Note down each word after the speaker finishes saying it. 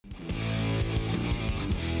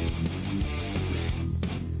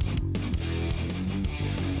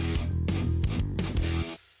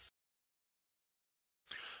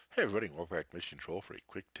Hey everybody, welcome back to Mission Control for a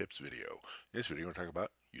quick tips video. In this video we're talking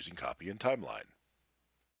about using copy in timeline.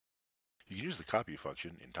 You can use the copy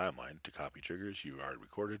function in timeline to copy triggers you already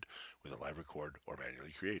recorded with a live record or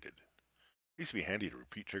manually created. It used to be handy to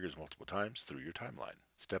repeat triggers multiple times through your timeline.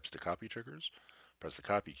 Steps to copy triggers: press the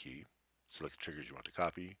copy key, select the triggers you want to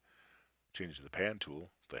copy, change to the pan tool,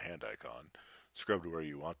 the hand icon, scrub to where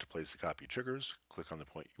you want to place the copy triggers, click on the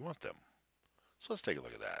point you want them. So let's take a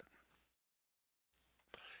look at that.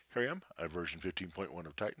 Here I am at version 15.1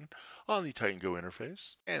 of Titan on the Titan Go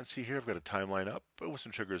interface. And see here I've got a timeline up with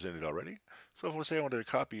some triggers in it already. So if I say I wanted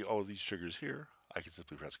to copy all of these triggers here, I can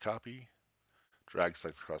simply press copy, drag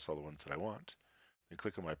select across all the ones that I want, then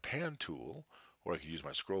click on my pan tool, or I could use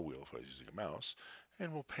my scroll wheel if I was using a mouse,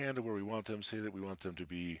 and we'll pan to where we want them. Say that we want them to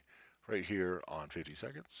be right here on 50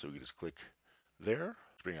 seconds. So we can just click there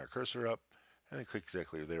to bring our cursor up, and then click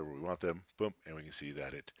exactly there where we want them. Boom, and we can see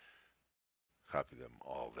that it copy them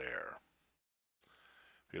all there.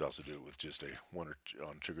 You could also do it with just one or two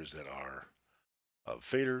on triggers that are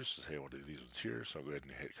faders. So say I want to do these ones here, so I'll go ahead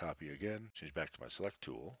and hit copy again, change back to my select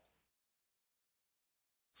tool,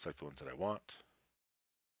 select the ones that I want,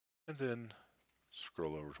 and then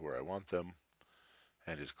scroll over to where I want them,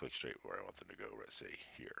 and just click straight where I want them to go, let's say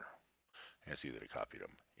here, and see that it copied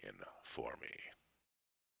them in for me.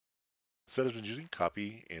 So that has been using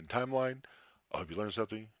copy in timeline. I hope you learned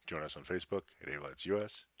something. Join us on Facebook at Avolites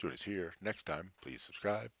US. Join us here next time. Please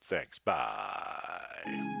subscribe. Thanks. Bye.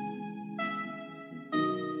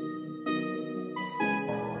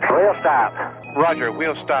 We'll stop. Roger,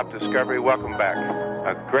 we'll stop Discovery. Welcome back.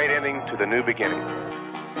 A great ending to the new beginning.